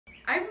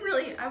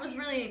I was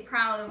really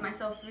proud of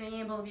myself for being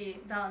able to be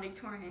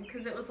valedictorian,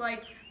 because it was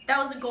like, that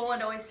was a goal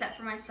I'd always set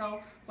for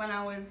myself when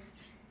I was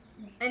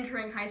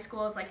entering high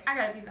school. I was like, I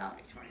gotta be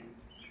valedictorian,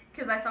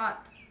 because I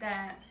thought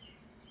that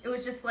it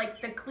was just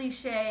like the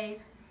cliche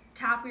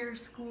top of your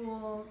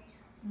school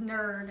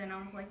nerd, and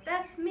I was like,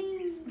 that's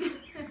me.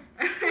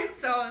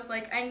 So I was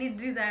like, I need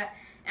to do that.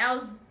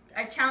 And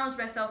I challenged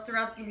myself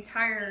throughout the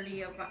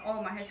entirety of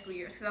all my high school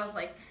years, because I was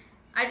like,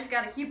 I just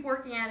got to keep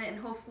working at it, and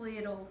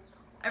hopefully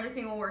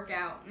everything will work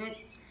out. And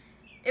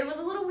it was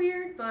a little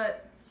weird,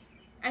 but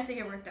I think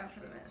it worked out for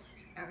the best.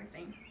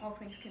 Everything, all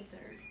things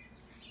considered.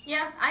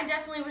 Yeah, I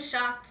definitely was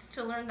shocked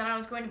to learn that I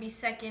was going to be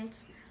second.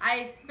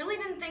 I really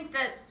didn't think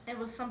that it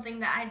was something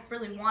that I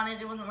really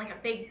wanted. It wasn't like a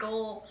big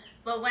goal,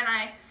 but when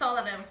I saw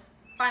that I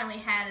finally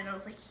had it, I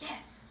was like,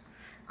 yes,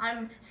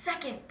 I'm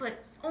second,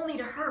 but only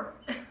to her.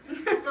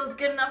 So it's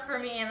good enough for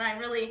me, and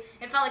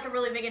it felt like a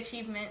really big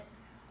achievement,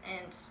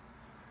 and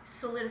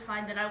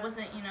solidified that I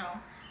wasn't,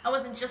 I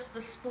wasn't just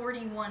the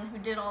sporty one who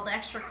did all the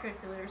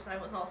extracurriculars. I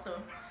was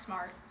also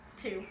smart,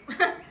 too.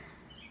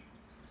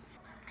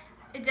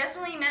 It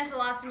definitely meant a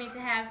lot to me to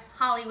have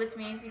Holly with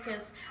me,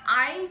 because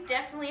I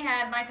definitely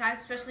had my times,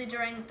 especially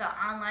during the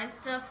online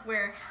stuff,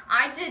 where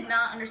I did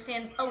not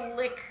understand a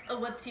lick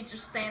of what the teachers were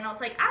saying. I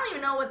was like, I don't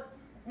even know what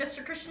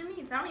Mr. Christian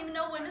means. I don't even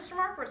know what Mr.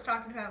 Marquardt's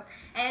talking about.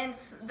 And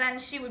then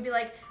she would be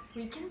like,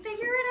 we can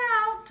figure it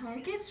out.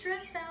 Don't get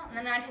stressed out. And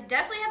then I'd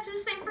definitely have to do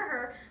the same for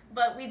her,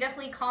 but we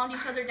definitely calmed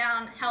each other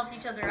down, helped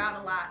each other out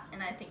a lot,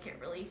 and I think it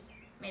really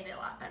made it a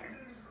lot better.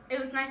 It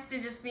was nice to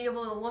just be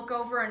able to look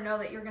over and know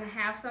that you're going to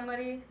have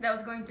somebody that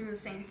was going through the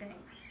same thing.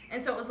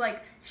 And so it was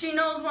like, she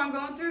knows what I'm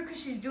going through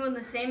because she's doing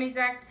the same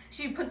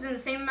she puts in the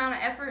same amount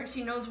of effort, and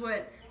she knows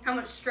how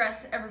much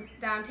stress that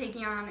I'm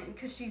taking on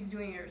because she's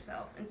doing it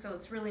herself. And so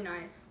it's really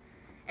nice.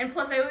 And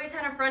plus, I always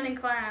had a friend in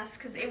class,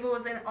 because Ava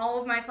was in all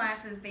of my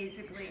classes,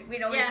 basically.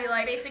 We'd always be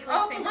like, basically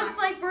oh, the same it looks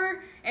classes. like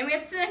and we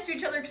have to sit next to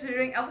each other because they're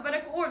doing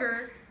alphabetical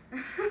order.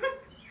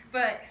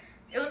 But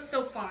it was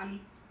still fun.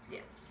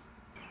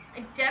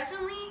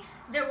 Definitely,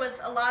 there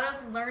was a lot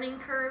of learning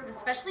curve,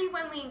 especially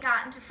when we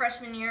got into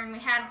freshman year, and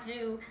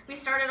we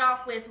started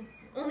off with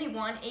only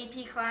one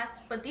AP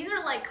class, but these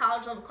are like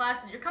college level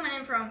classes. You're coming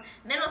in from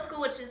middle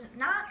school, which is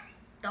not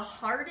the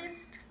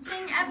hardest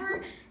thing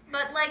ever,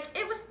 but like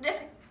it was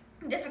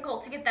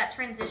difficult to get that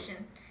transition,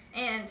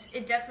 and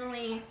it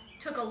definitely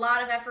took a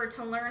lot of effort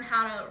to learn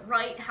how to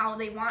write how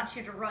they want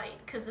you to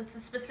write, because it's a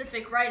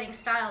specific writing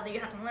style that you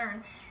have to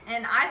learn.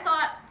 And I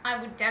thought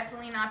I would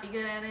definitely not be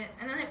good at it,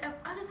 and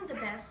I wasn't the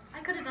best. I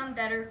could have done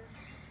better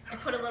and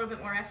put a little bit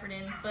more effort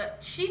in, but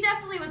she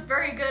definitely was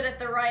very good at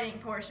the writing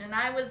portion.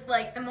 I was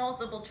like the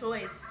multiple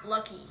choice,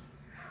 lucky,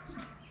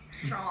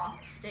 straw,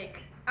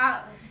 stick.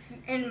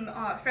 In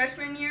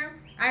freshman year,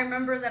 I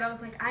remember that I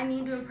was like, I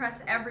need to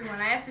impress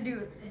everyone. I have to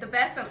do the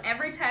best on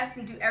every test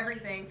and do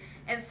everything.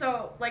 And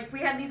so, like, we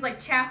had these, like,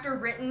 chapter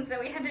writtens that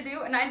we had to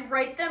do, and I'd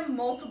write them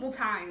multiple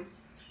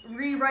times.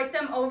 Rewrite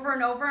them over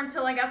and over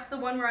until I got to the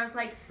one where I was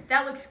like,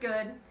 that looks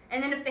good.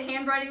 And then if the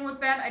handwriting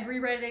looked bad, I'd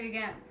rewrite it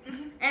again.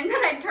 And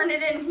then I'd turn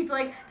it in, and he'd be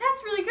like,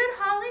 that's really good,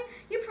 Holly.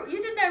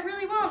 You did that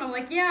really well. And I'm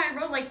like, yeah, I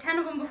wrote like 10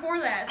 of them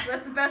before that, so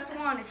that's the best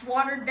one. It's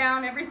watered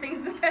down.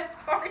 Everything's the best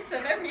parts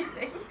of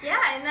everything.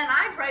 Yeah, and then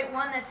I'd write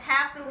one that's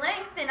half the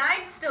length, and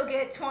I'd still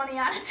get 20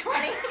 out of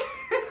 20.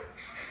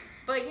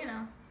 But,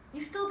 you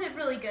still did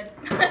really good.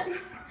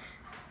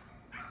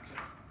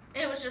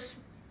 It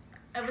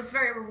was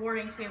very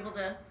rewarding to be able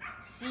to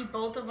see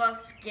both of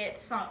us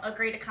get a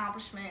great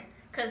accomplishment,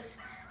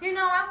 because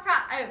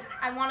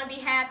I want to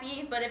be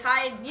happy, but if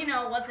I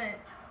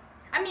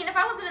if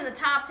I wasn't in the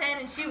top 10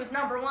 and she was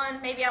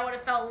 #1, maybe I would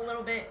have felt a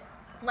little bit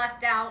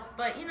left out,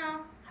 but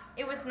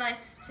it was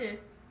nice to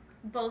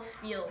both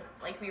feel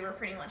like we were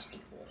pretty much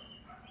equal.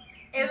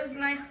 It was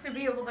nice to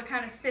be able to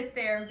kind of sit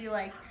there and be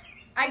like,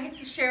 I get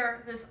to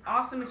share this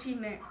awesome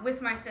achievement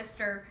with my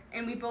sister,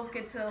 and we both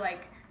get to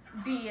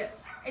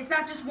it's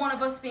not just one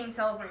of us being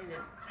celebrated,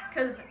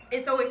 because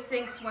it's always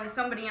sinks when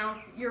somebody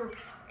else,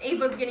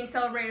 Ava's getting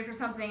celebrated for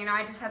something, and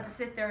I just have to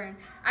sit there, and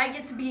I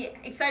get to be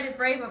excited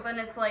for Ava, but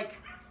it's like,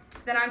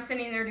 then I'm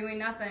sitting there doing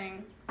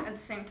nothing at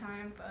the same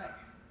time. But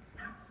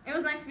it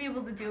was nice to be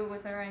able to do it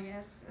with her, I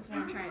guess, is what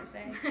I'm trying to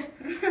say.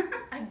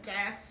 I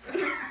guess.